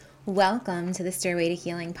Welcome to the Stairway to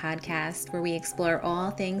Healing podcast, where we explore all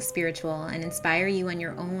things spiritual and inspire you on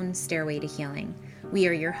your own stairway to healing. We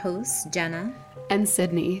are your hosts, Jenna and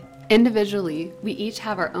Sydney. Individually, we each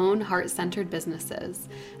have our own heart-centered businesses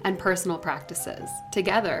and personal practices.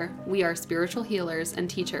 Together, we are spiritual healers and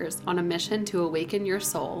teachers on a mission to awaken your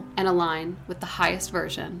soul and align with the highest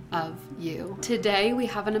version of you. Today, we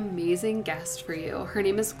have an amazing guest for you. Her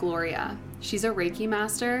name is Gloria. She's a Reiki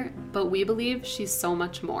master, but we believe she's so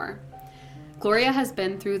much more. Gloria has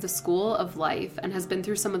been through the school of life and has been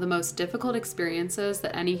through some of the most difficult experiences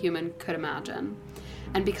that any human could imagine.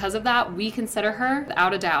 And because of that, we consider her,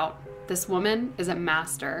 without a doubt, this woman is a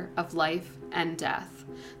master of life and death.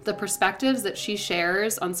 The perspectives that she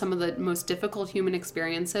shares on some of the most difficult human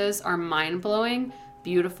experiences are mind-blowing,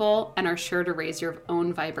 beautiful, and are sure to raise your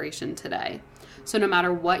own vibration today. So no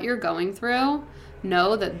matter what you're going through,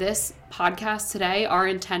 know that this podcast today, our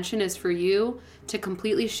intention is for you to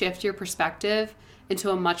completely shift your perspective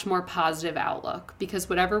into a much more positive outlook, because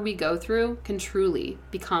whatever we go through can truly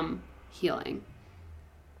become healing.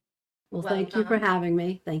 Well, thank you for having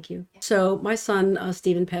me. Thank you. So my son,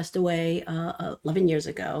 Stephen, passed away 11 years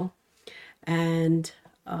ago. And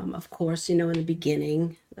of course, in the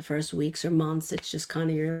beginning, the first weeks or months, it's just kind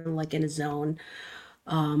of, you're like in a zone.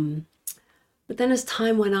 But then as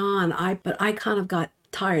time went on, I kind of got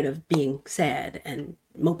tired of being sad and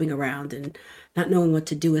moping around and not knowing what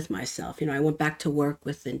to do with myself. I went back to work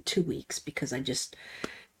within 2 weeks because I just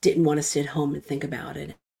didn't want to sit home and think about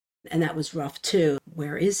it. And that was rough too.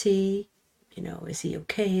 Where is he? Is he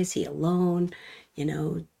okay? Is he alone?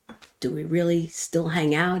 Do we really still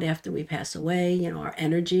hang out after we pass away? Our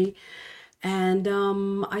energy. And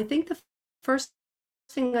I think the first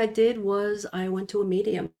thing I did was I went to a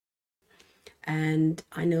medium. And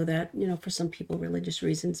I know that, for some people, religious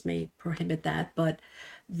reasons may prohibit that, but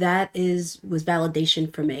that was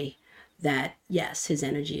validation for me. That yes, his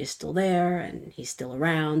energy is still there and he's still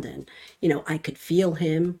around, and I could feel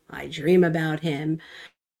him, I dream about him,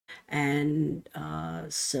 and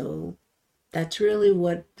so that's really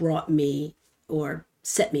what brought me or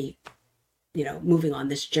set me moving on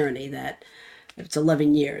this journey that it's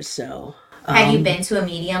 11 years. So had you been to a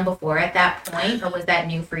medium before at that point, or was that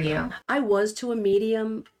new for you? I was to a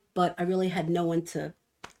medium, but I really had no one to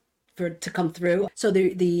come through. So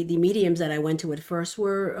the mediums that I went to at first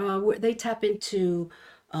were they tap into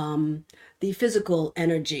the physical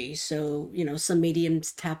energy. So some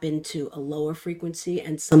mediums tap into a lower frequency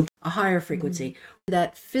and some a higher frequency. Mm-hmm.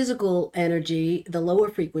 That physical energy, the lower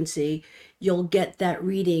frequency, you'll get that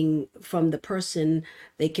reading from the person.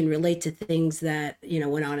 They can relate to things that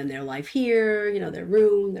went on in their life here, their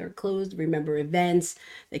room, their clothes, remember events.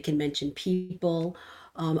 They can mention people.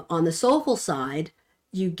 On the soulful side,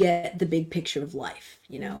 you get the big picture of life.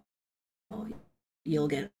 You'll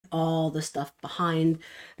get all the stuff behind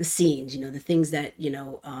the scenes, the things that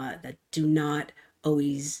that do not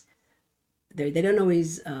always they don't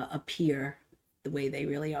always appear the way they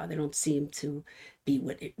really are. They don't seem to be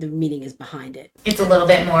what the meaning is behind it. It's a little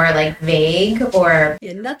bit more like vague, or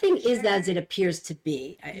nothing is as it appears to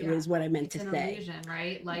be. It was what I meant to say. It's an illusion,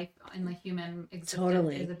 right? Life in the human existence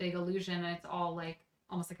totally is a big illusion, and it's all like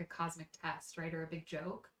almost like a cosmic test, right? Or a big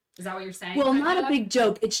joke. Is that what you're saying? Well, not a big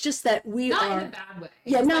joke. It's just that we not are... in a bad way.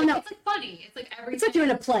 Yeah, it's no. It's like funny. It's like everything. It's like you're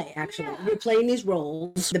in a play, actually. Yeah. You're playing these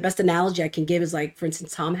roles. The best analogy I can give is like, for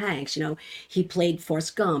instance, Tom Hanks. He played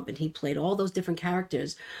Forrest Gump and he played all those different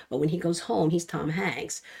characters. But when he goes home, he's Tom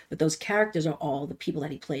Hanks. But those characters are all the people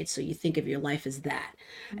that he played. So you think of your life as that.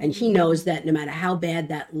 Mm-hmm. And he knows that no matter how bad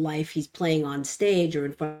that life he's playing on stage or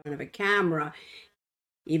in front of a camera,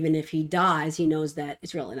 even if he dies, he knows that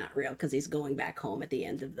it's really not real because he's going back home at the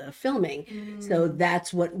end of the filming. Mm. So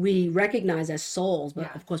that's what we recognize as souls,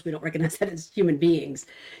 but of course we don't recognize that as human beings.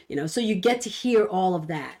 So you get to hear all of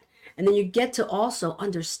that. And then you get to also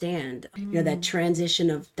understand, that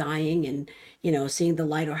transition of dying and, seeing the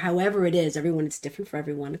light or however it is. It's different for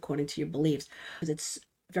everyone according to your beliefs. Because it's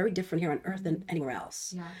very different here on Earth than anywhere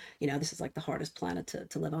else. Yeah. This is like the hardest planet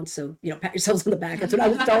to live on. So, pat yourselves on the back. That's what I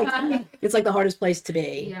was told. It's like the hardest place to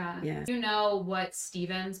be. Yeah. Do you know what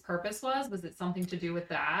Stephen's purpose was? Was it something to do with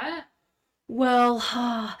that? Well,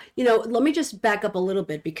 let me just back up a little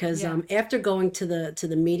bit because after going to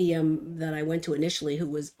the medium that I went to initially, who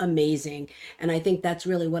was amazing, and I think that's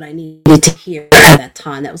really what I needed to hear at that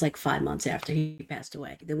time. That was like 5 months after he passed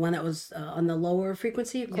away. The one that was on the lower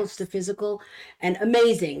frequency, close to physical, and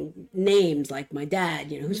amazing names like my dad.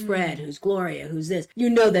 Who's Fred? Who's Gloria? Who's this?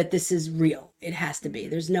 That this is real. It has to be.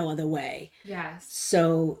 There's no other way. Yes.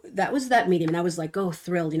 So that was that medium, and I was like,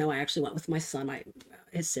 thrilled. I actually went with my son.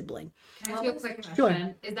 his sibling. Can I ask you a quick question?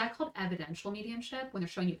 Sure. Is that called evidential mediumship when they're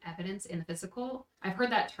showing you evidence in the physical? I've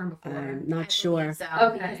heard that term before. I'm not sure. So,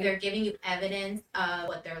 Okay. because they're giving you evidence of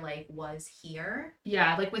what their life was here.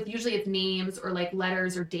 Yeah, like with usually it's names or like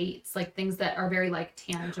letters or dates, like things that are very like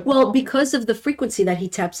tangible. Well, because of the frequency that he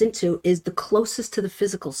taps into is the closest to the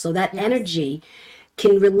physical. So that Yes. energy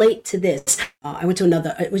can relate to this. I went to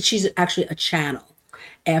another, she's actually a channel.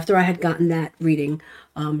 After I had gotten that reading,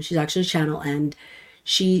 she's actually a channel, and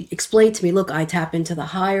she explained to me, look, I tap into the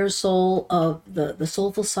higher soul of the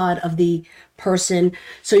soulful side of the person.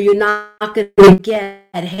 So you're not going to get,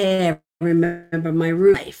 hey, I remember my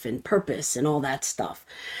root life and purpose and all that stuff.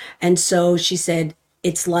 And so she said,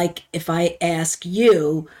 it's like if I ask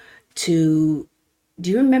you to, do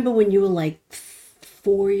you remember when you were like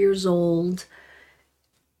 4 years old?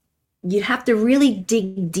 You'd have to really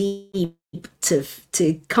dig deep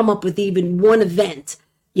to come up with even one event,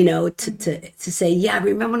 you know, to say, yeah, I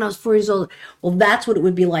remember when I was 4 years old. Well, that's what it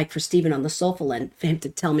would be like for Stephen on the soulful end, for him to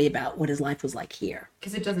tell me about what his life was like here.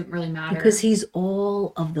 Because it doesn't really matter. Because he's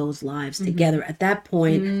all of those lives together. At that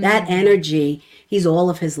point, that energy, he's all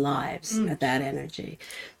of his lives at that energy.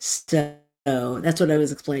 So that's what I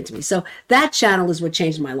was explaining to me. So that channel is what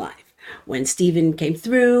changed my life. When Stephen came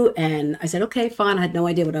through, and I said, okay, fine. I had no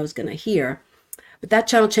idea what I was going to hear. But that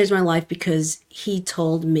channel changed my life because he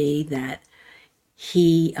told me that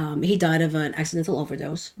he died of an accidental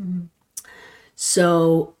overdose.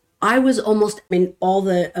 So I was almost, I mean, all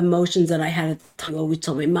the emotions that I had at the time, always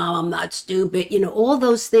told me, Mom, I'm not stupid. You know, all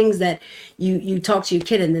those things that you talk to your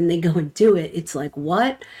kid and then they go and do it. It's like,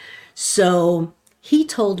 what? So he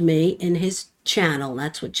told me in his channel,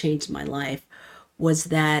 that's what changed my life, was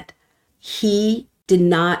that he did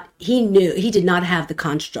not have the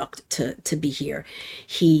construct to be here.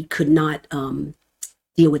 He could not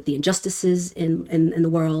deal with the injustices in the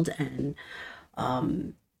world.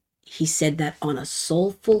 And he said that on a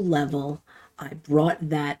soulful level, I brought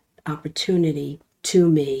that opportunity to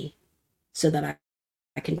me so that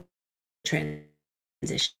I can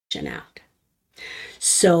transition out.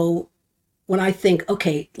 So when I think,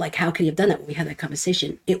 okay, like, how could he have done that when we had that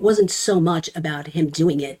conversation? It wasn't so much about him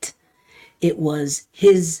doing it. It was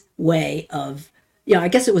his way of, you know, I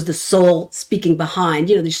guess it was the soul speaking behind,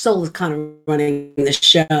 you know, the soul is kind of running the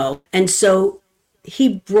show. And so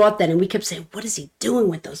he brought that, and we kept saying, what is he doing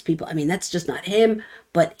with those people? I mean, that's just not him,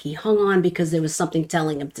 but he hung on because there was something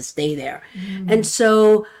telling him to stay there. And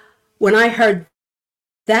so when I heard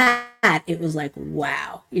that, it was like,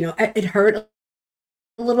 wow, you know, it hurt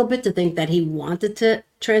a little bit to think that he wanted to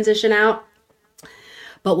transition out.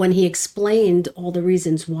 But when he explained all the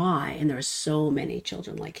reasons why, and there are so many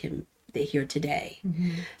children like him they hear today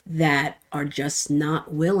that are just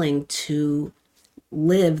not willing to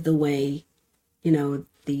live the way, you know,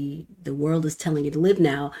 the world is telling you to live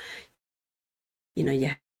now. You know,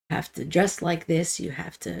 you have to dress like this, you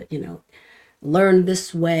have to, you know, learn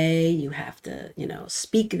this way, you have to, you know,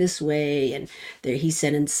 speak this way. And there, he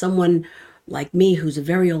said, and someone like me, who's a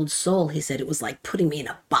very old soul, he said, it was like putting me in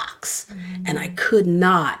a box and I could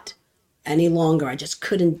not any longer. I just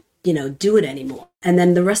couldn't, you know, do it anymore. And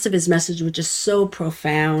then the rest of his message was just so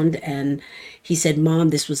profound. And he said, Mom,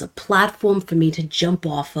 this was a platform for me to jump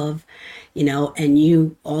off of, you know, and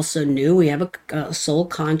you also knew we have a soul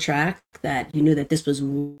contract that you knew that this was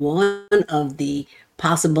one of the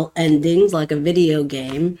possible endings, like a video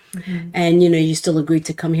game. And, you know, you still agreed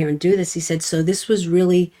to come here and do this. He said, so this was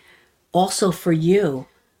really also for you.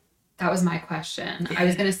 That was my question. I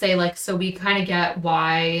was going to say, like, so we kind of get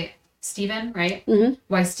why Stephen, right?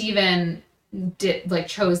 Why Stephen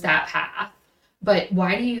chose that path. But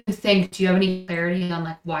why do you think, do you have any clarity on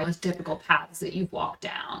like why those difficult paths that you've walked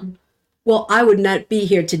down? Well, I would not be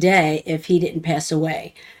here today if he didn't pass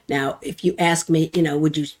away. Now, if you ask me, you know,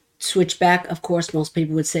 would you switch back? Of course, most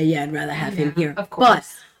people would say, yeah, I'd rather have him here. Of course.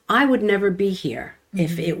 But I would never be here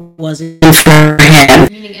if it wasn't for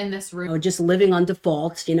him. Meaning in this room. You know, just living on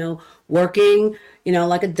default, you know, working, you know,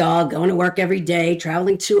 like a dog, going to work every day,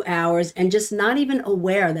 traveling 2 hours, and just not even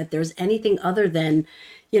aware that there's anything other than,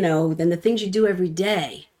 you know, than the things you do every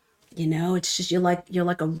day. You know, it's just, you're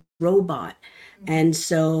like a robot. And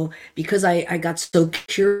so because I got so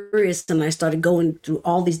curious and I started going through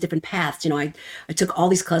all these different paths, you know, I took all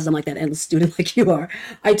these classes. I'm like that endless student like you are.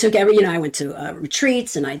 I took I went to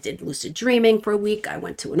retreats and I did lucid dreaming for a week. I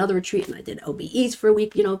went to another retreat and I did OBEs for a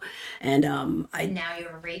week, you know, and now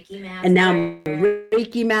you're a Reiki master. And now I'm a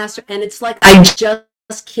Reiki master. And it's like, I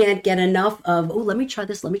just can't get enough of, oh, let me try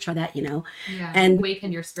this, let me try that, you know. Yeah, and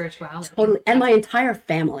awaken your spirituality. Totally. And my entire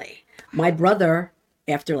family, my brother,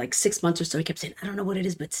 after like 6 months or so, he kept saying, I don't know what it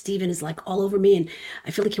is, but Stephen is like all over me and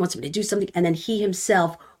I feel like he wants me to do something. And then he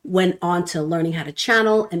himself went on to learning how to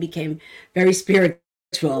channel and became very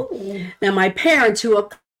spiritual. Ooh. Now, my parents, who are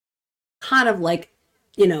kind of like,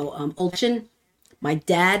 old, my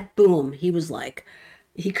dad, boom, he was like,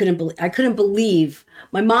 I couldn't believe.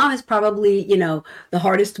 My mom is probably, the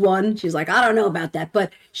hardest one. She's like, I don't know about that,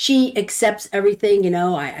 but she accepts everything,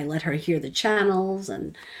 I let her hear the channels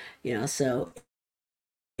and, so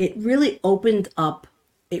it really awakened,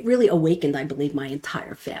 I believe, my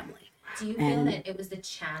entire family. Do you feel that it was the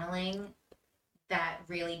channeling that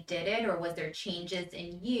really did it, or was there changes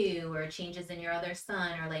in you or changes in your other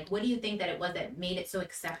son, or like, what do you think that it was that made it so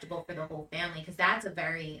acceptable for the whole family? Because that's a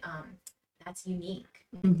very, that's unique.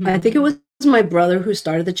 Mm-hmm. I think it was my brother who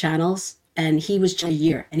started the channels, and he was a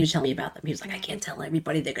year, and he was telling me about them. He was like, I can't tell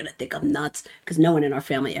everybody, they're going to think I'm nuts, because no one in our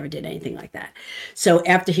family ever did anything like that. So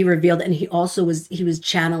after he revealed, and he channeled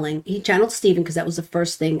Stephen, because that was the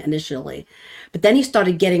first thing initially. But then he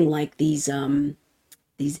started getting like these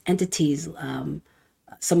entities, I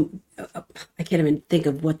can't even think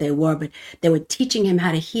of what they were, but they were teaching him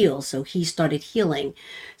how to heal. So he started healing.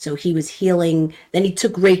 So he was healing. Then he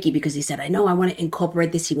took Reiki because he said, I know I want to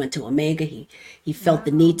incorporate this. He went to Omega. He felt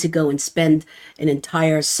the need to go and spend an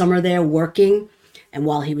entire summer there working. And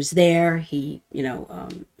while he was there, he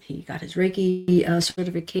got his Reiki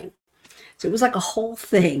certificate. So it was like a whole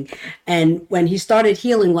thing. And when he started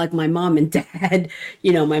healing, like my mom and dad,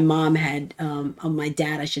 my mom had, my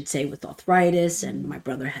dad, I should say, with arthritis, and my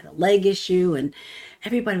brother had a leg issue, and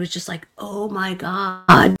everybody was just like, oh my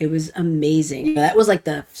God. It was amazing. That was like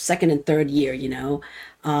the second and third year,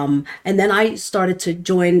 and then I started to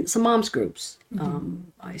join some moms groups.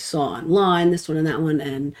 I saw online this one and that one,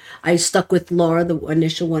 and I stuck with Laura, the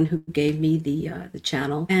initial one who gave me the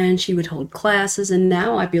channel, and she would hold classes. And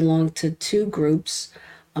now I belong to 2 groups,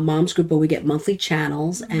 a moms group where we get monthly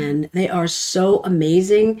channels, and they are so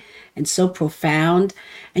amazing and so profound.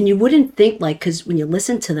 And you wouldn't think, like, because when you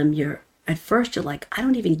listen to them, at first you're like, I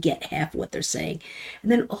don't even get half what they're saying,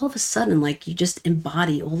 and then all of a sudden, like, you just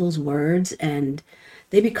embody all those words, and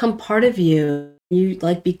they become part of you. You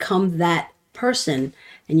like become that person,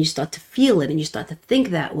 and you start to feel it, and you start to think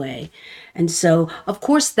that way. And so, of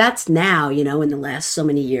course, that's now, in the last so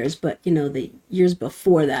many years, but, the years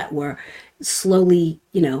before that were slowly,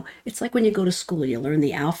 it's like when you go to school, you learn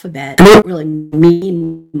the alphabet. It doesn't really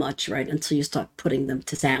mean much, right, until you start putting them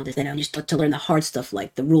to sound. You start to learn the hard stuff,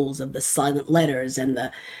 like the rules of the silent letters, and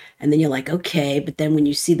then you're like, okay, but then when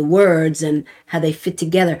you see the words and how they fit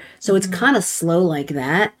together, so it's kind of slow like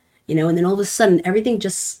that, and then all of a sudden everything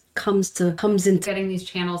just comes into getting these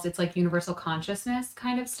channels. It's like universal consciousness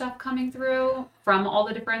kind of stuff coming through from all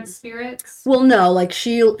the different spirits. Well, no, like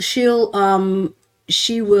she will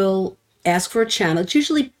ask for a channel. It's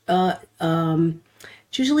usually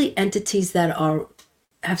entities that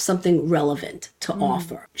have something relevant to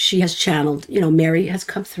offer. She has channeled, Mary has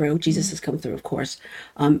come through, Jesus has come through, of course.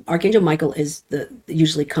 Archangel Michael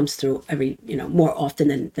usually comes through every, more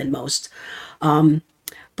often than most.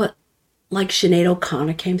 But like Sinead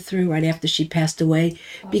O'Connor came through right after she passed away,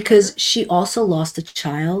 because she also lost a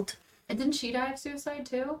child. And didn't she die of suicide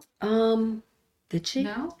too? Did she?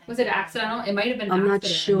 No? Was it accidental? It might have been I'm not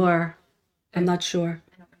sure. I don't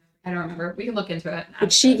remember. We can look into it.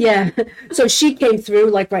 But so she came through,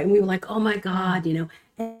 like, right, and we were like, oh my God, and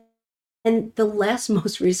the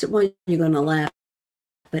most recent one, you're going to laugh,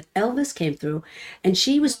 but Elvis came through, and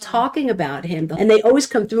she was talking about him, and they always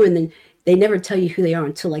come through, and then they never tell you who they are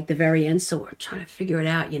until like the very end. So we're trying to figure it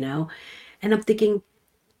out, and I'm thinking,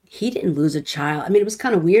 he didn't lose a child. I mean, it was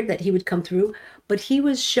kind of weird that he would come through, but he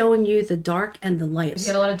was showing you the dark and the light. He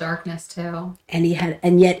had a lot of darkness too. And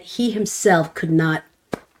yet he himself could not,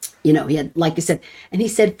 he had, like you said, and he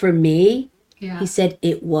said, for me, he said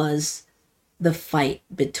it was the fight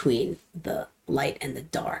between the light and the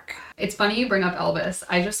dark. It's funny you bring up Elvis.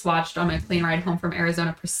 I just watched on my plane ride home from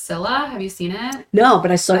Arizona, Priscilla. Have you seen it? No,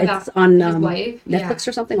 but I saw it's on Netflix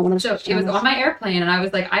or something. One of those it was on my airplane, and I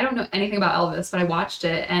was like, I don't know anything about Elvis, but I watched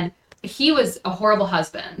it, and he was a horrible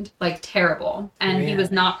husband, like terrible. And he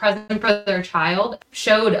was not present for their child.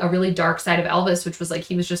 Showed a really dark side of Elvis, which was like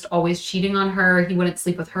he was just always cheating on her. He wouldn't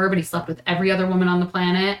sleep with her, but he slept with every other woman on the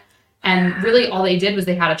planet. And really all they did was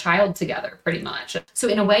they had a child together, pretty much. So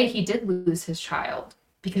in a way, he did lose his child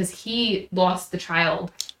because he lost the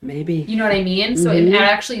child. Maybe. You know what I mean? So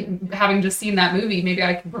actually, having just seen that movie, maybe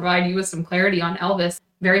I can provide you with some clarity on Elvis.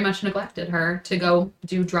 very much neglected her to go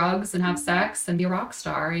do drugs and have sex and be a rock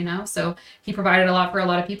star, you know? So he provided a lot for a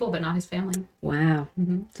lot of people, but not his family. Wow.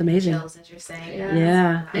 Mhm. It's amazing. Chills, as you're saying.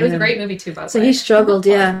 Yeah. It was a great movie too, by the So way. he struggled,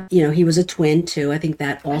 yeah. You know, he was a twin too. I think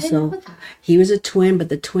that I didn't know also, that. he was a twin, but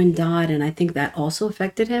the twin died, and I think that also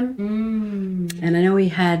affected him. And I know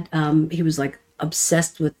he was like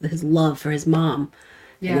obsessed with his love for his mom.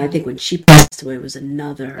 And I Yeah. think when she passed away, it was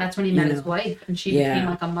another. That's when he you met know, his wife, and she Yeah. became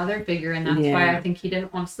like a mother figure, and that's why Yeah. I think he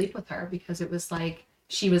didn't want to sleep with her, because it was like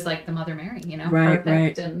she was like the Mother Mary, you know, Right, perfect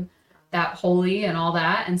right. and that holy and all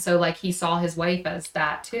that. And so like he saw his wife as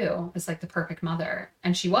that too, as like the perfect mother,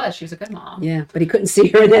 and she was a good mom. Yeah, but he couldn't see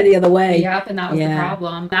her in any other way. Yep, and that was the Yeah.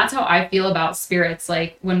 problem. That's how I feel about spirits.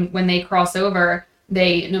 Like when they cross over,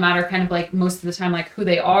 they, no matter kind of like most of the time like who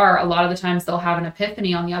they are, a lot of the times they'll have an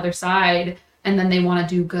epiphany on the other side, and then they want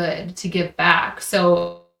to do good to give back.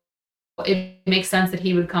 So it makes sense that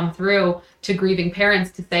he would come through to grieving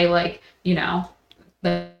parents to say, like, you know,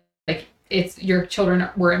 like it's your children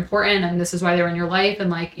were important and this is why they were in your life,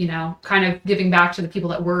 and like, you know, kind of giving back to the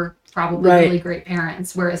people that were probably Right. really great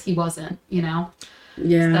parents, whereas he wasn't, you know.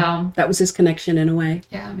 Yeah. So That was his connection in a way.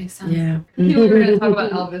 yeah, it makes sense. Yeah. We were going to talk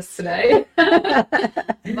about Elvis today.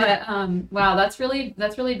 But wow, that's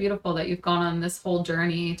really beautiful that you've gone on this whole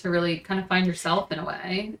journey to really kind of find yourself in a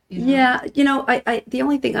way. You know? Yeah, I the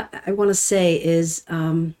only thing I want to say is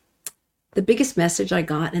the biggest message I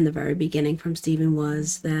got in the very beginning from Stephen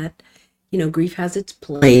was that, you know, grief has its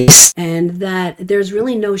place, and that there's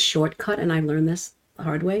really no shortcut. And I learned this the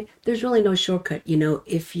hard way. There's really no shortcut. You know,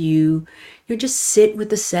 if you just sit with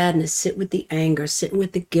the sadness, sit with the anger, sit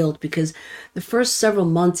with the guilt, because the first several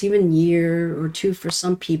months, even year or two for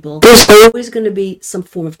some people, there's always going to be some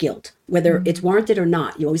form of guilt, whether it's warranted or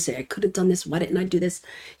not. You always say, I could have done this. Why didn't I do this?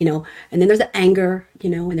 You know, and then there's the anger, you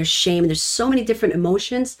know, and there's shame, and there's so many different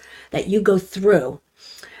emotions that you go through.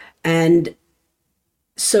 And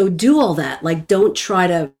so do all that. Like, don't try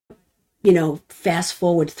to, you know, fast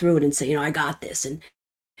forward through it and say, you know, I got this. And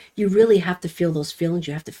you really have to feel those feelings.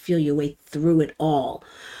 You have to feel your way through it all.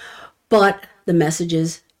 But the message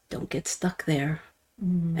is, don't get stuck there.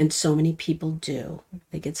 And so many people do.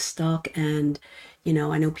 They get stuck. And, you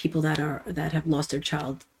know, I know people that have lost their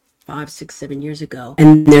child 5, 6, 7 years ago,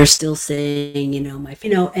 and they're still saying, you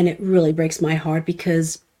know, and it really breaks my heart,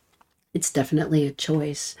 because it's definitely a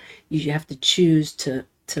choice. You have to choose to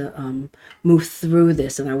move through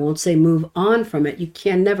this. And I won't say move on from it. You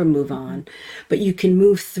can never move on, but you can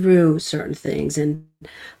move through certain things. And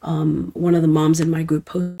one of the moms in my group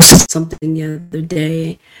posted something the other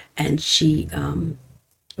day, and she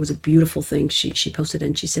it was a beautiful thing. She posted it,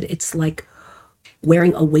 and she said, it's like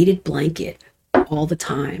wearing a weighted blanket all the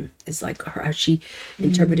time. It's like how she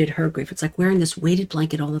interpreted her grief. It's like wearing this weighted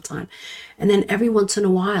blanket all the time. And then every once in a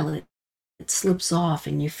while it slips off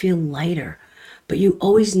and you feel lighter, but you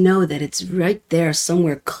always know that it's right there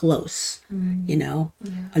somewhere close, you know,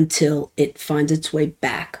 until it finds its way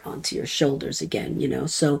back onto your shoulders again, you know.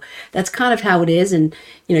 So that's kind of how it is. And,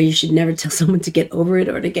 you know, you should never tell someone to get over it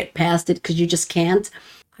or to get past it, because you just can't.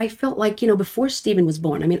 I felt like, you know, before Stephen was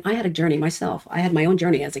born, I mean, I had a journey myself. I had my own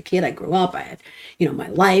journey as a kid. I grew up. I had, you know, my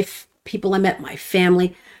life, people I met, my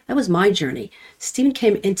family. That was my journey. Stephen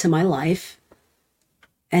came into my life,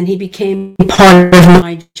 and he became part of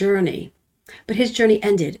my journey. But his journey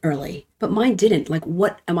ended early, but mine didn't. Like,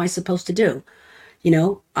 what am I supposed to do? You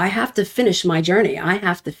know, I have to finish my journey. I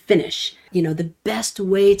have to finish. You know, the best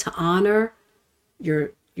way to honor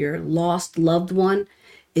your lost loved one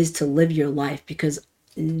is to live your life, because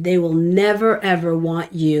they will never, ever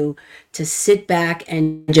want you to sit back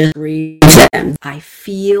and just grieve them. I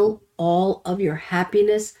feel all of your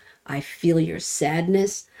happiness. I feel your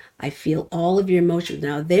sadness. I feel all of your emotions.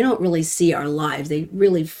 Now, they don't really see our lives. They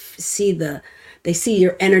really see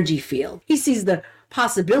your energy field. He sees the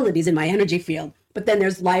possibilities in my energy field. But then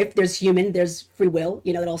there's life, there's human, there's free will,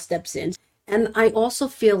 you know, that all steps in. And I also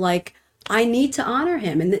feel like I need to honor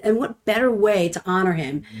him. And what better way to honor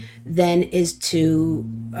him than is to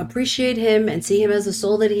appreciate him and see him as the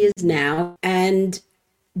soul that he is now, and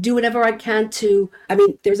do whatever I can to, I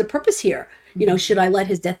mean, there's a purpose here. You know, should I let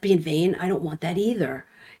his death be in vain? I don't want that either.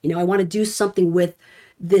 You know, I want to do something with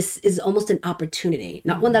this. Is almost an opportunity,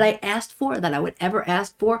 not one that I asked for, that I would ever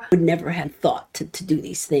ask for. I would never have thought to do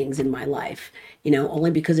these things in my life, you know,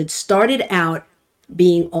 only because it started out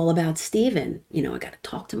being all about Stephen. You know, I got to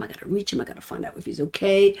talk to him, I got to reach him, I got to find out if he's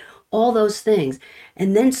okay, all those things.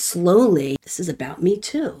 And then slowly, this is about me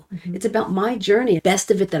too. It's about my journey, best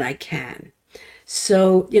of it that I can.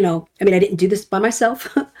 So, you know, I mean, I didn't do this by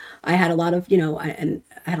myself. I had a lot of, you know, I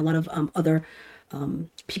had a lot of other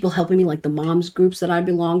people helping me, like the moms groups that I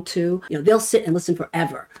belong to. They'll sit and listen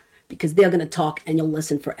forever because they're going to talk and you'll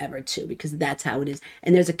listen forever too, because that's how it is.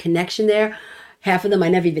 And there's a connection there. Half of them I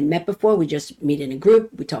never even met before. We just meet in a group.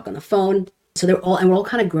 We talk on the phone. So we're all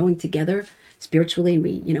kind of growing together spiritually.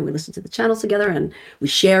 We listen to the channels together and we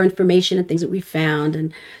share information and things that we found.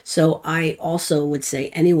 And so I also would say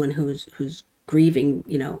anyone who's grieving,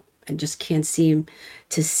 and just can't seem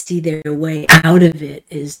to see their way out of it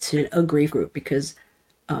is to a grief group, because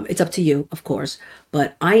it's up to you, of course.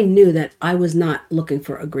 But I knew that I was not looking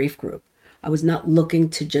for a grief group. I was not looking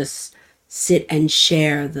to just sit and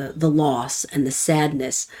share the loss and the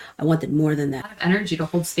sadness. I wanted more than that. A lot of energy to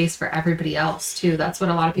hold space for everybody else too. That's what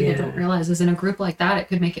a lot of people don't realize, is in a group like that, it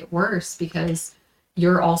could make it worse because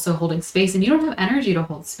you're also holding space and you don't have energy to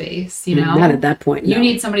hold space, Not at that point. No. You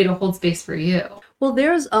need somebody to hold space for you. Well,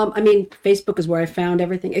 there's, Facebook is where I found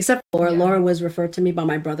everything, except Laura. Yeah. Laura was referred to me by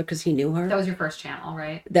my brother because he knew her. That was your first channel,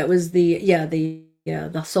 right? That was the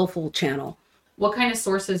Soulful channel. What kind of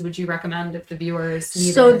sources would you recommend if the viewers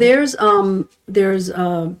need So there's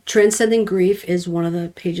Transcending Grief is one of the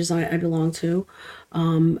pages I belong to.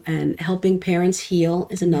 And Helping Parents Heal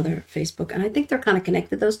is another Facebook. And I think they're kind of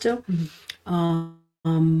connected, those two.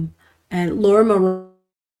 Mm-hmm. And Laura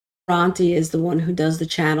Moranti is the one who does the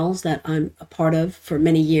channels that I'm a part of for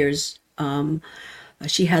many years.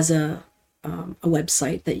 She has a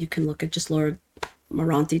website that you can look at, just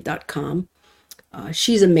lauramoranti.com.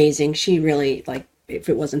 She's amazing. She really, if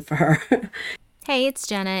it wasn't for her. Hey, it's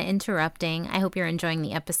Jenna interrupting. I hope you're enjoying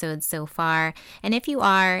the episode so far. And if you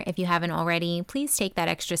haven't already, please take that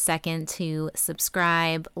extra second to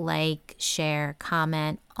subscribe, like, share,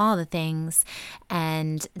 comment, all the things.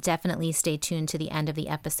 And definitely stay tuned to the end of the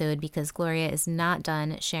episode because Gloria is not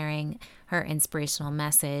done sharing her inspirational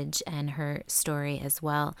message and her story as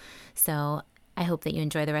well. So I hope that you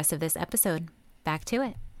enjoy the rest of this episode. Back to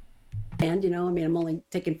it. And, I'm only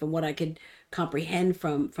taking from what I could comprehend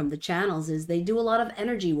from the channels, is they do a lot of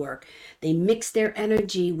energy work. They mix their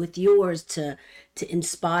energy with yours to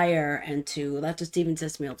inspire and to, that's what Steven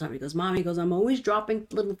says to me all the time. He goes, Mom, I'm always dropping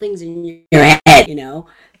little things in your head,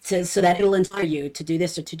 so that it'll inspire you to do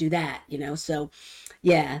this or to do that, So,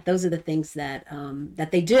 yeah, those are the things that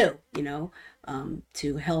they do,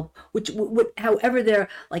 to help, which however they're,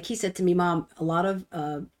 like he said to me, Mom, a lot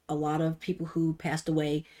of people who passed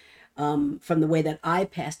away, from the way that I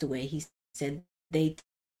passed away, he said they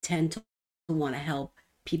tend to want to help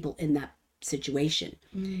people in that situation.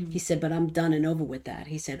 He said, but I'm done and over with that.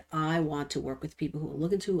 He said, I want to work with people who are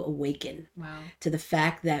looking to awaken to the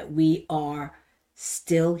fact that we are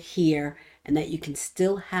still here and that you can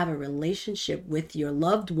still have a relationship with your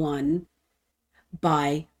loved one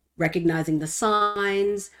by recognizing the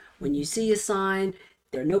signs. When you see a sign,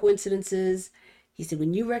 there are no coincidences. He said,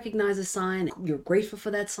 when you recognize a sign, you're grateful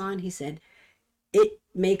for that sign. He said, it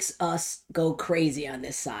makes us go crazy on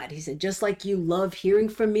this side. He said, just like you love hearing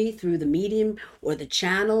from me through the medium or the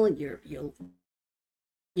channel, you'll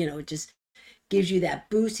it just gives you that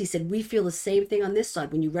boost. He said, we feel the same thing on this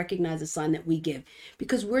side when you recognize a sign that we give,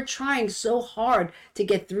 because we're trying so hard to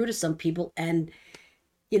get through to some people, and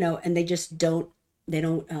and they just don't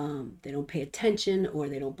pay attention, or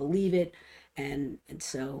they don't believe it. And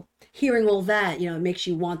so hearing all that, it makes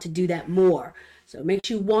you want to do that more. So it makes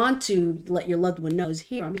you want to let your loved one know is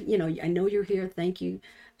here. I know you're here. Thank you.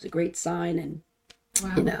 It's a great sign. And,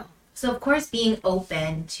 wow. So of course, being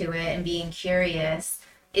open to it and being curious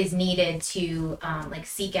is needed to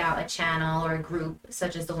seek out a channel or a group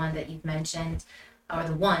such as the one that you've mentioned, or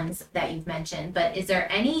the ones that you've mentioned. But is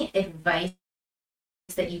there any advice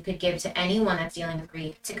that you could give to anyone that's dealing with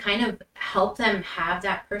grief to kind of help them have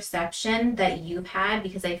that perception that you've had?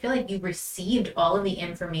 Because I feel like you received all of the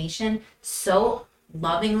information so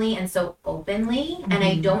lovingly and so openly. Mm-hmm. And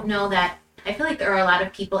I don't know that, I feel like there are a lot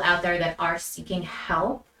of people out there that are seeking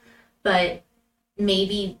help, but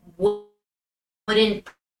maybe wouldn't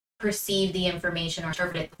perceive the information or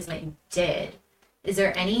interpret it that you did. Is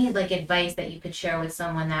there any advice that you could share with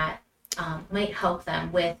someone that might help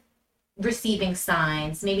them with receiving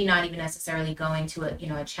signs, maybe not even necessarily going to a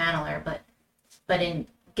channeler, but in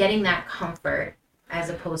getting that comfort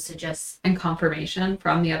as opposed to just and confirmation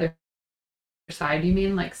from the other side? You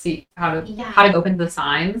mean see how to open the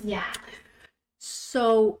signs? Yeah.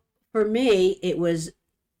 So for me, it was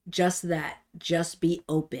just that. Just be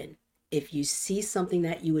open. If you see something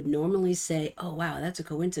that you would normally say, oh wow, that's a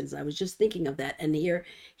coincidence, I was just thinking of that, and here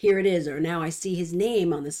it is, or now I see his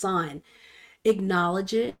name on the sign,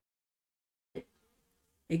 acknowledge it.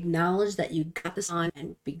 Acknowledge that you got the sign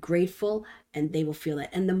and be grateful, and they will feel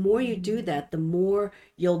that. And the more you do that, the more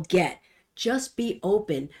you'll get. Just be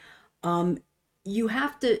open. you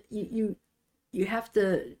have to you have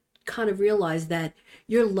to kind of realize that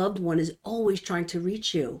your loved one is always trying to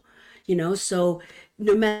reach you, you know. So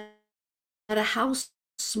no matter how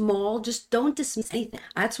small, just don't dismiss anything.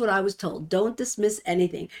 That's what I was told. Don't dismiss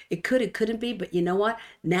anything. It could, it couldn't be, but you know what?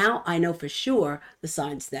 Now I know for sure the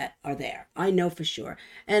signs that are there. I know for sure.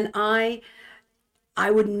 And I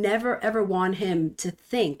would never ever want him to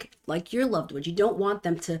think like your loved ones. You don't want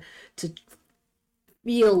them to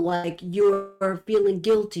feel like you're feeling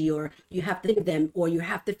guilty, or you have to think of them, or you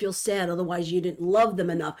have to feel sad, otherwise you didn't love them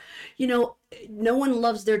enough. You know, no one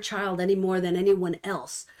loves their child any more than anyone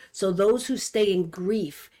else. So those who stay in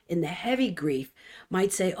grief, in the heavy grief,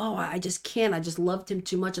 might say, oh, I just can't, I just loved him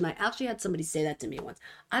too much. And I actually had somebody say that to me once.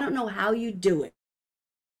 I don't know how you do it.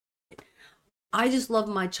 I just love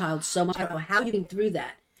my child so much. I don't know how you can through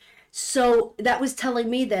that. So that was telling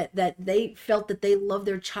me that they felt that they loved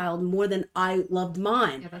their child more than I loved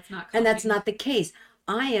mine. Yeah, that's not and that's not the case.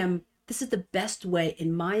 This is the best way,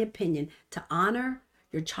 in my opinion, to honor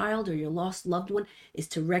your child or your lost loved one, is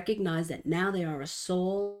to recognize that now they are a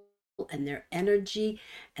soul and their energy,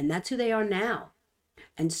 and that's who they are now.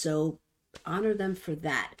 And so honor them for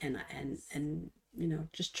that, and you know,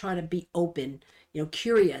 just try to be open, you know,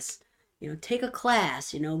 curious. You know, take a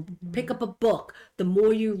class, you know, pick up a book. The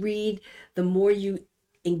more you read, the more you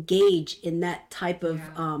engage in that type of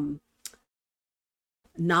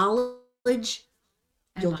knowledge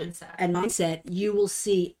and mindset, you will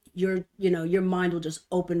see your mind will just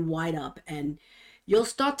open wide up, and you'll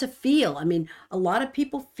start to feel. I mean, a lot of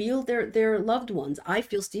people feel their loved ones. I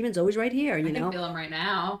feel Steven's always right here, you know. I can feel him right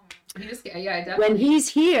now. I definitely. When he's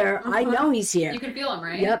here, I know he's here. You can feel him,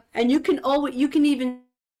 right? Yep. And you can even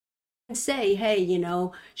say, hey, you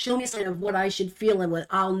know, show me a sign of what I should feel, and what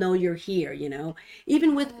I'll know you're here, you know.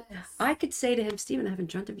 Even with, I could say to him, Steven, I haven't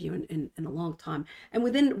dreamt of you in a long time. And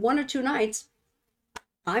within 1 or 2 nights,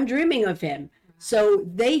 I'm dreaming of him. So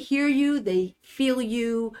they hear you, they feel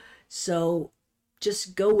you. So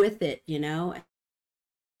just go with it, you know.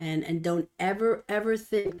 And don't ever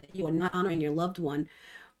think that you are not honoring your loved one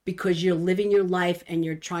because you're living your life and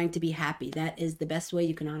you're trying to be happy. That is the best way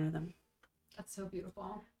you can honor them. That's so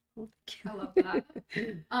beautiful. I love that.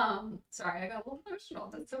 Sorry, I got a little emotional.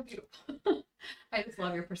 That's so beautiful. I just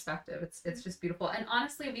love your perspective. It's just beautiful. And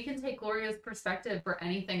honestly, we can take Gloria's perspective for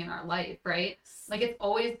anything in our life, right? Like, it's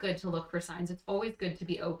always good to look for signs. It's always good to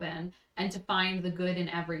be open and to find the good in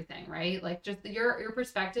everything, right? Like, just your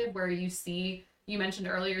perspective, where you mentioned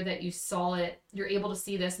earlier that you saw it, you're able to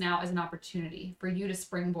see this now as an opportunity for you to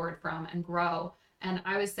springboard from and grow. And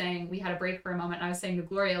I was saying, we had a break for a moment, and I was saying to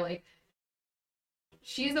Gloria, like,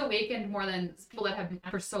 she's awakened more than people that have been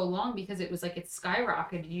for so long, because it was like it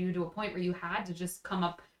skyrocketed you to a point where you had to just come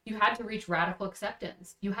up, you had to reach radical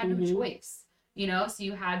acceptance. You had no choice, you know? So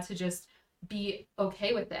you had to just be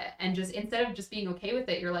okay with it. And just instead of just being okay with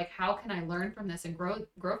it, you're like, how can I learn from this and grow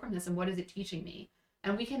from this? And what is it teaching me?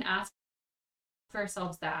 And we can ask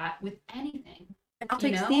ourselves that with anything. I'll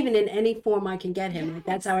take Steven in any form I can get him. Yes. Like,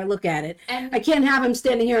 that's how I look at it. And I can't have him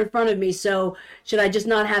standing here in front of me, so should I just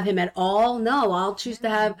not have him at all? No, I'll choose to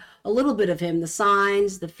have a little bit of him, the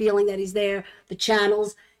signs, the feeling that he's there, the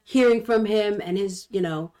channels, hearing from him and his, you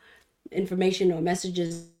know, information or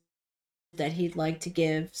messages that he'd like to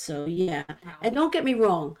give. So, yeah. Wow. And don't get me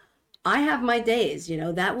wrong. I have my days, you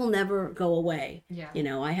know, that will never go away. Yeah. You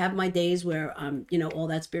know, I have my days where, you know, all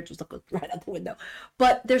that spiritual stuff goes right out the window.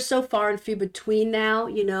 But they're so far and few between now,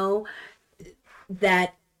 you know,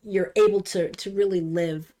 that you're able to really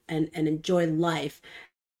live and enjoy life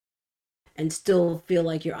and still feel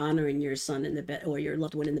like you're honoring your son in the or your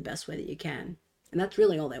loved one in the best way that you can. And that's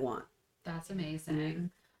really all they want. That's amazing. Mm-hmm.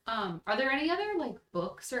 Are there any other like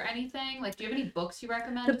books or anything? Like, do you have any books you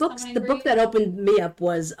recommend? The book that opened me up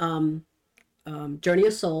was Journey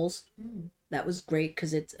of Souls. That was great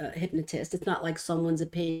because it's a hypnotist. It's not like someone's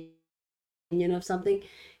opinion of something.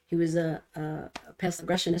 He was a past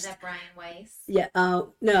aggressionist. Is that Brian Weiss? Yeah.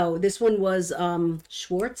 No, this one was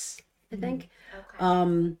Schwartz, I think. Okay.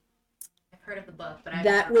 I've heard of the book, but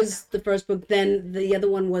that was the first book. Then the other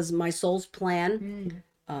one was My Soul's Plan.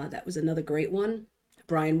 That was another great one.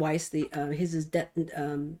 Brian Weiss, his is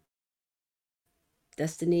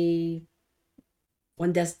Destiny,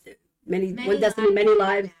 One Destiny, Many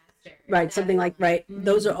Lives, right? Something like right. Mm-hmm.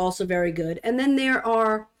 Those are also very good. And then there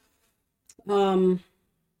are, those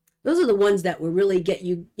are the ones that will really get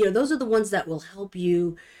you. You know, those are the ones that will help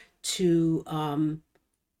you to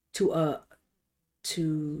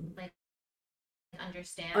like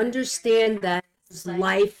understand that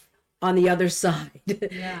life on the other side.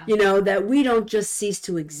 Yeah. You know, that we don't just cease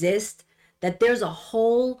to exist, that there's a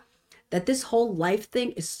whole that this whole life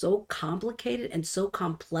thing is so complicated and so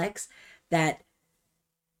complex that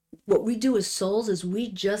what we do as souls is we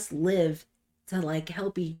just live to like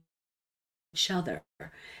help each other,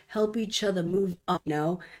 help each other move up.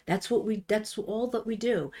 That's all that we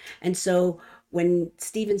do. And so when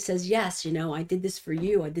Stephen says, yes, I did this for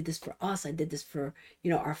you, I did this for us, I did this for,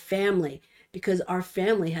 our family, because our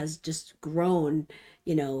family has just grown,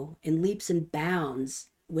 in leaps and bounds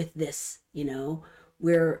with this.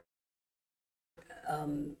 We're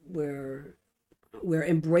we're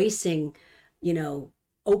embracing,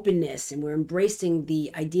 openness, and we're embracing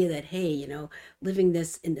the idea that, hey, living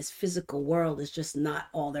this in this physical world is just not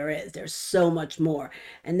all there is. There's so much more.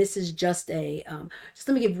 And this is just just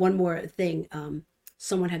let me give one more thing.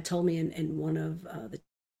 Someone had told me in one of the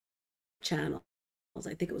channels,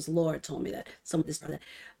 I think it was Laura, told me that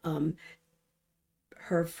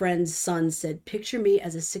her friend's son said, picture me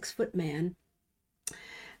as a 6-foot man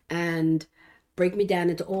and break me down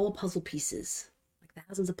into all puzzle pieces, like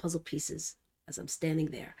thousands of puzzle pieces. As I'm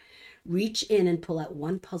standing there, reach in and pull out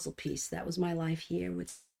one puzzle piece. That was my life here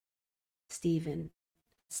with Stephen.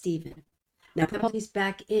 Now put the puzzle piece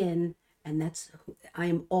back in, and I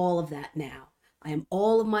am all of that now. I am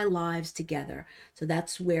all of my lives together. So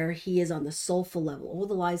that's where he is on the soulful level. All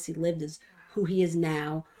the lives he lived is who he is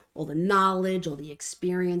now. All the knowledge, all the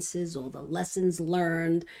experiences, all the lessons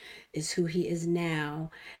learned is who he is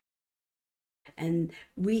now. And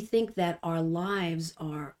we think that our lives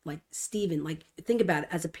are like Stephen, like think about it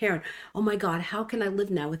as a parent. Oh my God, how can I live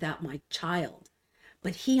now without my child?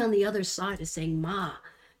 But he on the other side is saying, Ma,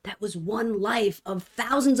 that was one life of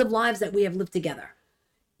thousands of lives that we have lived together.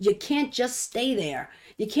 You can't just stay there.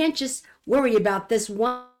 You can't just worry about this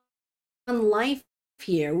one life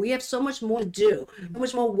here. We have so much more to do, so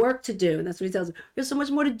much more work to do. And that's what he tells us. We have so much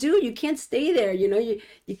more to do. You can't stay there. You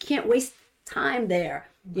can't waste time there.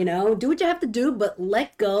 Do what you have to do, but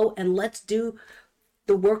let go and let's do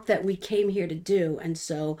the work that we came here to do. And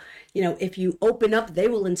so, if you open up, they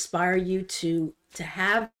will inspire you to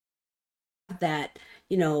have that,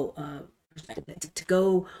 to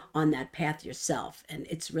go on that path yourself. And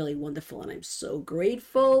it's really wonderful. And I'm so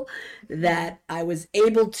grateful that I was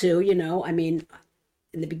able to, in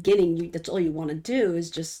the beginning, that's all you want to do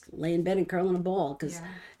is just lay in bed and curl in a ball, because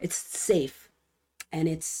it's safe, and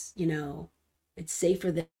it's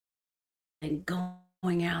safer than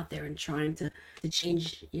going out there and trying to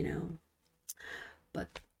change,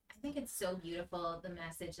 but I think it's so beautiful, the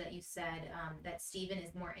message that you said, that Stephen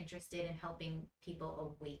is more interested in helping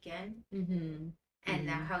people awaken, and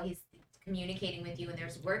that how he's communicating with you, and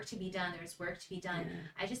there's work to be done.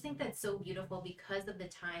 I just think that's so beautiful because of the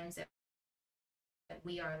times that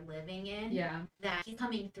we are living in, that he's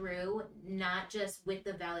coming through not just with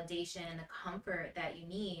the validation and the comfort that you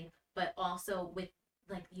need, but also with,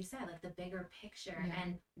 like you said, like the bigger picture.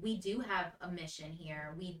 And we do have a mission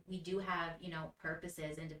here. We do have,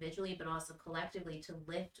 purposes individually, but also collectively to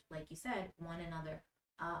lift, like you said, one another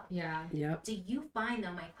up. Do you find,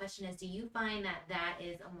 though, my question is, do you find that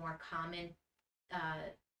is a more common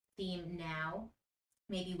theme now,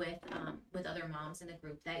 maybe with other moms in the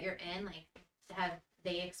group that you're in? Like, have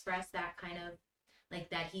they expressed that kind of, like,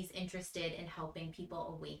 that he's interested in helping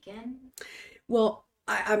people awaken? Well,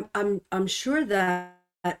 I'm sure that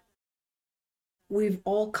we've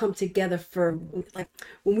all come together for, like,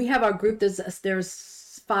 when we have our group,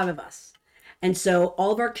 there's 5 of us, and so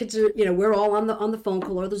all of our kids are, we're all on the phone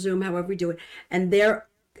call or the Zoom, however we do it, and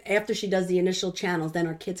after she does the initial channels, then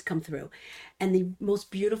our kids come through, and the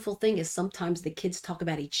most beautiful thing is sometimes the kids talk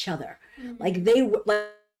about each other, like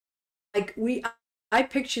I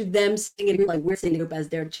pictured them singing, like we're singing as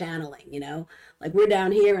they're channeling, like we're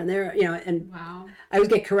down here and they're, and wow. I always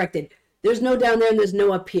get corrected. There's no down there and there's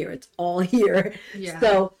no up here. It's all here. Yeah.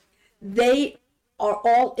 So they are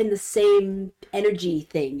all in the same energy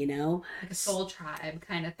thing, Like a soul tribe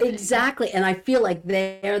kind of thing. Exactly. And I feel like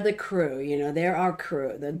they're the crew, they're our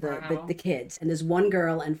crew, the kids. And there's 1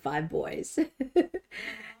 girl and 5 boys.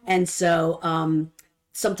 And so,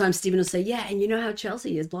 sometimes Stephen will say, yeah, and you know how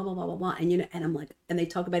Chelsea is, blah, blah, blah, blah, blah. And, and I'm like, and they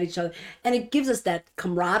talk about each other. And it gives us that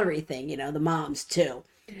camaraderie thing, the moms too.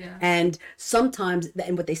 Yeah. And sometimes,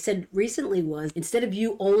 and what they said recently was, instead of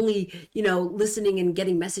you only, listening and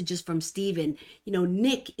getting messages from Stephen,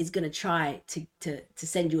 Nick is going to try to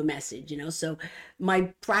send you a message, So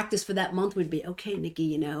my practice for that month would be, okay,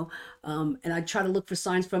 Nikki, and I try to look for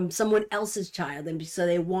signs from someone else's child. And so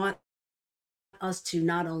they want us to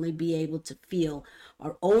not only be able to feel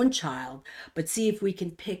our own child, but see if we can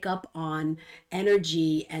pick up on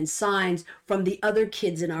energy and signs from the other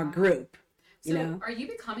kids in our group. you So know. are you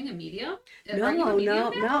becoming a medium? No, Are you a medium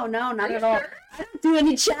no, now? not Are you at all. sure? I don't do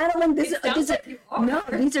any channeling. It sounds like you are. No,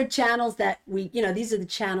 these are channels that we, these are the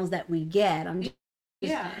channels that we get. I'm just,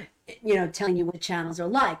 Yeah. telling you what channels are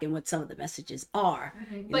like and what some of the messages are.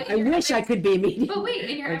 But I wish I could be a medium. But wait,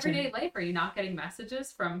 in your Or everyday life, are you not getting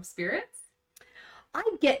messages from spirits? I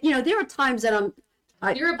get, there are times that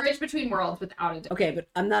You're a bridge between worlds without a doubt. okay, but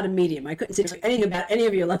I'm not a medium. I couldn't say anything about any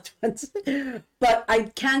of your loved ones. But I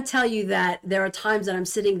can tell you that there are times that I'm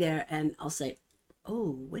sitting there and I'll say,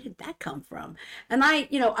 oh, where did that come from? And I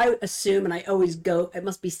assume, and I always go, it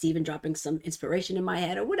must be Stephen dropping some inspiration in my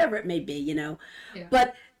head or whatever it may be, Yeah.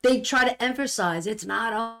 But they try to emphasize it's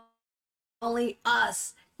not only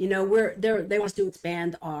us. They want us to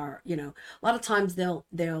expand our, a lot of times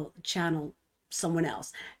they'll channel someone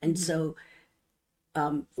else. And so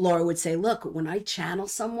Laura would say, look, when I channel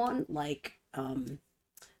someone like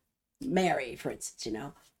Mary, for instance,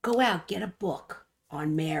 go out, get a book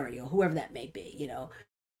on Mary or whoever that may be,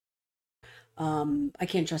 I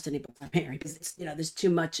can't trust any book on Mary because it's, there's too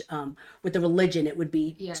much with the religion. It would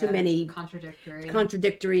be too many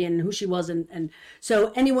contradictory and who she was. And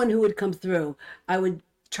so anyone who would come through, I would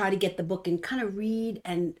try to get the book and kind of read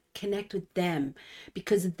and connect with them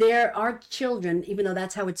because they're our children, even though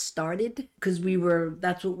that's how it started, because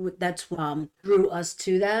that's what drew us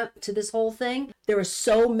to this whole thing. There are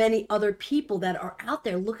so many other people that are out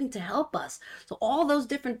there looking to help us. So all those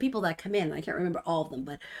different people that come in, I can't remember all of them,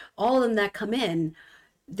 but all of them that come in,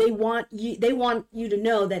 they want you to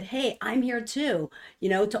know that, hey, I'm here too,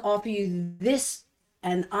 to offer you this.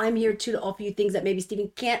 And I'm here too to offer you things that maybe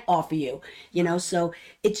Stephen can't offer you, so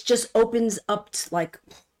it just opens up to like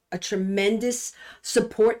a tremendous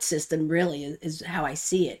support system, really, is how I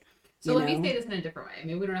see it. So let me say this in a different way. I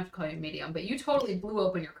mean, we don't have to call you a medium, but you totally blew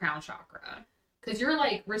open your crown chakra because you're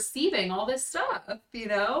like receiving all this stuff,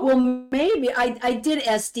 Well, maybe I did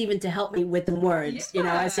ask Stephen to help me with the words.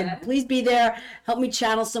 I said, please be there, help me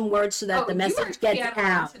channel some words so that the message gets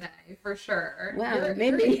out. Today, for sure. Wow,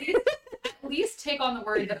 maybe. At least take on the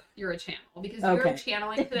word that you're a channel because you're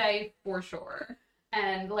channeling today for sure.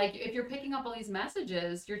 And like if you're picking up all these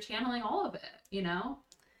messages, you're channeling all of it,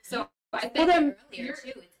 So I think earlier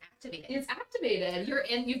too, it's activated.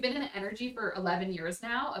 You've been in the energy for 11 years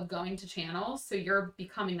now of going to channels, so you're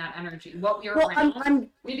becoming that energy. What we are around,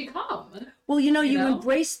 we become. Well, you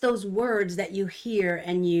embrace those words that you hear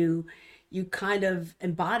and you kind of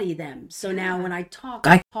embody them. So now when I talk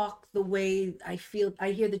the way I feel,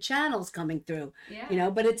 I hear the channels coming through,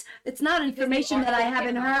 but it's not information that I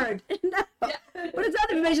haven't heard. No. But it's not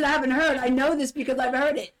information I haven't heard. I know this because I've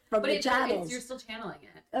heard it from the channels. You're still channeling it.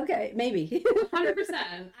 Okay, maybe. 100%.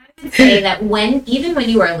 I would say that even when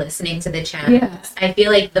you are listening to the channels, I feel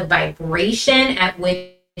like the vibration at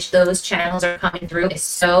which those channels are coming through is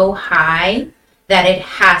so high that it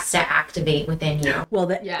has to activate within you. Well,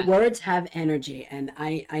 words have energy, and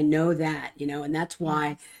I know that, and that's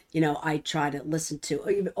why, I try to listen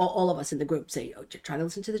to, all of us in the group say, try to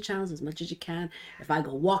listen to the channels as much as you can. If I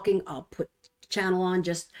go walking, I'll put channel on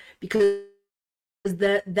just because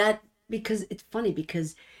because it's funny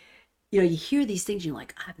because, you hear these things, you're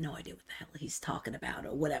like, I have no idea what the hell he's talking about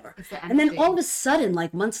or whatever. And then all of a sudden,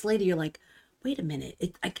 like months later, you're like, wait a minute,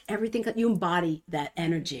 it's like everything, you embody that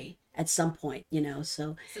energy at some point,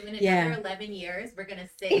 so in another 11 years we're gonna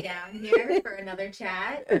sit down here for another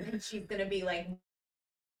chat and she's gonna be like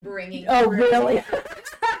bringing really?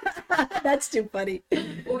 That's too funny.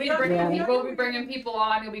 We'll be bringing people,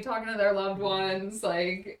 on, you'll be talking to their loved ones,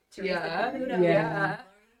 like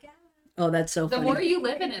Oh, that's so funny. The more you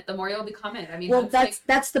live in it, the more you'll become it. I mean, well,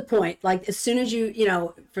 that's the point. Like as soon as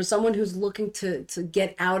you for someone who's looking to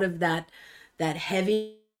get out of that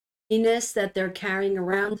heaviness that they're carrying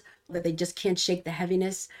around, that they just can't shake the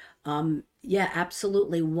heaviness.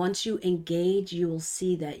 Absolutely. Once you engage, you will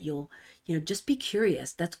see that you'll just be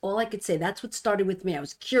curious. That's all I could say. That's what started with me. I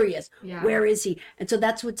was curious. Where is he? And so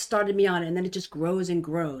that's what started me on. And then it just grows and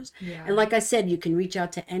grows. And like I said, you can reach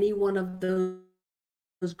out to any one of those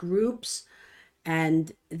groups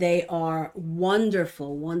and they are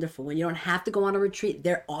wonderful. When you don't have to go on a retreat,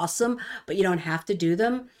 they're awesome, but you don't have to do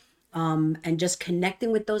them. And just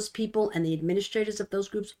connecting with those people and the administrators of those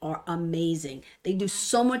groups are amazing. They do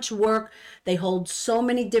so much work. They hold so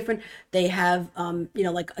many different, they have,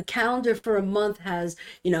 like a calendar for a month has,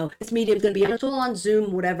 this medium is going to be on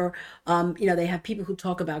Zoom, whatever. They have people who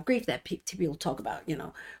talk about grief, that people talk about,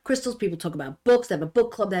 crystals, people talk about books, they have a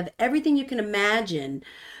book club, they have everything you can imagine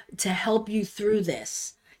to help you through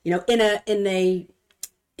this, in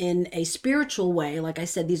a spiritual way. Like I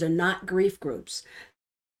said, these are not grief groups.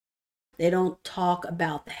 They don't talk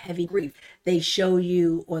about the heavy grief. They show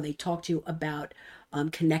you, or they talk to you about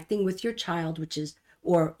connecting with your child, which is,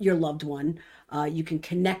 or your loved one. You can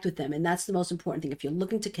connect with them, and that's the most important thing. If you're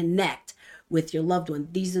looking to connect with your loved one,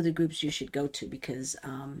 these are the groups you should go to, because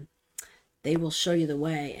they will show you the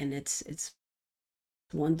way, and it's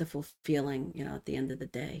wonderful feeling, at the end of the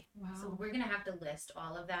day. So we're gonna have to list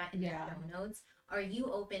all of that in the show notes. Are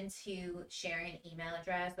you open to sharing an email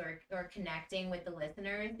address or connecting with the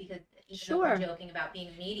listeners? Because even though we're joking about being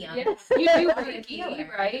a medium, You do Reiki,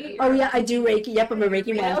 right? Oh yeah, I do Reiki. Yep, I'm a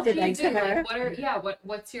Reiki master. Thanks to her.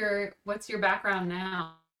 What's your background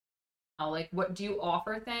now? Like, what do you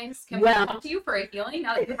offer things? Can we Well- talk to you for a healing?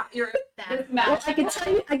 Now that you're this Well, I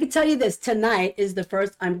can tell you this. Tonight is the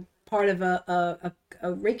first. I'm part of a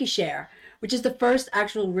Reiki share, which is the first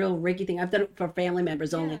actual real Reiki thing. I've done it for family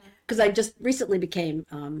members only, because I just recently became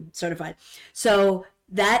certified. So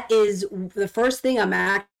that is the first thing I'm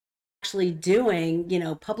actually doing,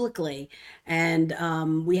 publicly.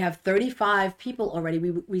 And we have 35 people already.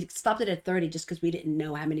 We stopped it at 30 just because we didn't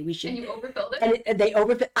know how many we should. And you overfilled it? And they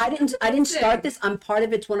overfilled. I didn't start this. I'm part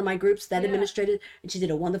of it. It's one of my groups that administrated, and she did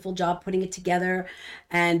a wonderful job putting it together.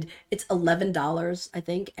 And it's $11, I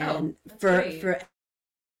think. And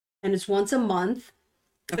and it's once a month.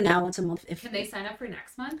 For now, once a month. Can they sign up for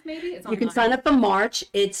next month? Maybe it's you can sign up for March.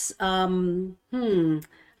 It's we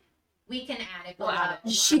can add it. We'll add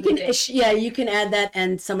it. You can add that,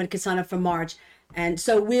 and someone can sign up for March. And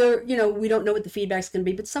so we don't know what the feedback's going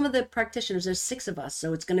to be, but some of the practitioners, there's 6 of us,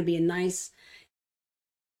 so it's going to be a nice,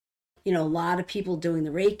 a lot of people doing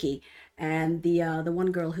the Reiki. And the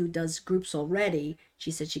one girl who does groups already,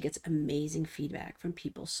 she said she gets amazing feedback from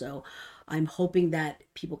people. So I'm hoping that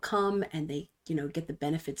people come and they, get the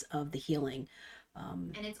benefits of the healing.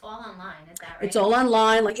 And it's all online, is that right? It's all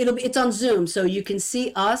online. Like it's on Zoom, so you can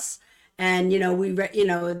see us, and you'll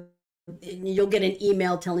get an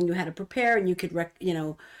email telling you how to prepare, and you could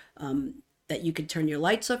that you could turn your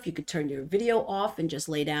lights off, you could turn your video off, and just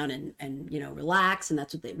lay down and relax. And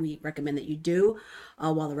that's what we recommend that you do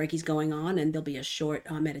while the Reiki's going on. And there'll be a short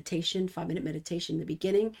meditation, 5-minute meditation in the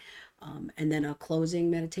beginning, and then a closing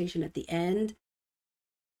meditation at the end.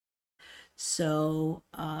 So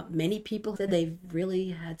many people said they've really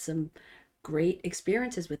had some great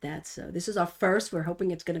experiences with that. So this is our first. We're hoping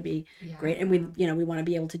it's going to be great, and we want to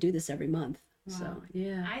be able to do this every month. Wow. So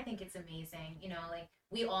yeah, I think it's amazing. Like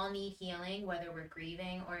we all need healing, whether we're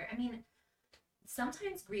grieving or,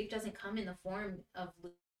 sometimes grief doesn't come in the form of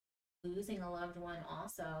losing a loved one.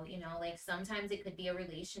 Also, like sometimes it could be a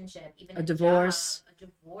relationship, even a divorce.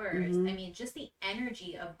 Mm-hmm. Just the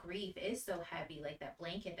energy of grief is so heavy, like that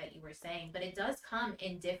blanket that you were saying, but it does come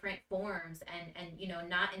in different forms and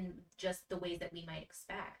not in just the ways that we might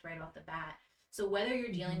expect right off the bat. So whether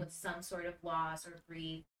you're dealing with some sort of loss or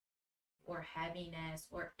grief or heaviness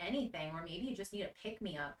or anything, or maybe you just need a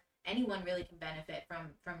pick-me-up, anyone really can benefit from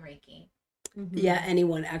Reiki. Mm-hmm. Yeah,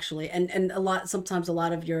 anyone actually. And sometimes a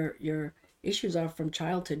lot of your issues are from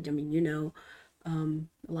childhood. A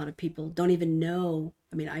lot of people don't even know.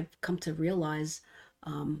 I've come to realize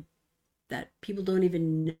that people don't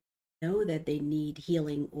even know that they need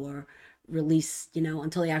healing or release,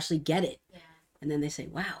 until they actually get it. Yeah. And then they say,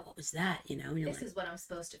 wow, what was that? This is what I'm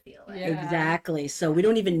supposed to feel like. Yeah. Exactly. So we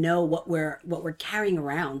don't even know what we're carrying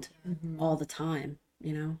around all the time,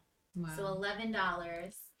 Wow. So $11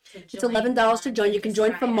 to join. It's $11 to join. You can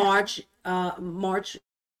join for March. March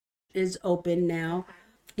is open now.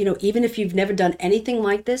 Okay. Even if you've never done anything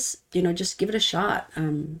like this, just give it a shot.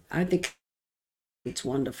 I think it's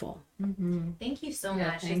wonderful. Mm-hmm. Thank you so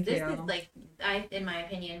much. Thank this you. is in my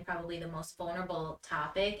opinion, probably the most vulnerable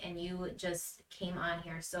topic, and you just came on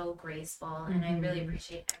here so graceful, and I really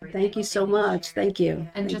appreciate everything. Thank you so much. Thank you.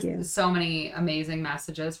 And Thank just you. So many amazing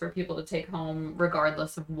messages for people to take home,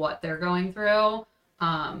 regardless of what they're going through.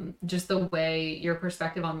 Just the way your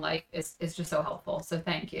perspective on life is just so helpful. So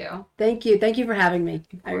thank you. Thank you. Thank you for having me.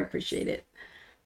 I appreciate it.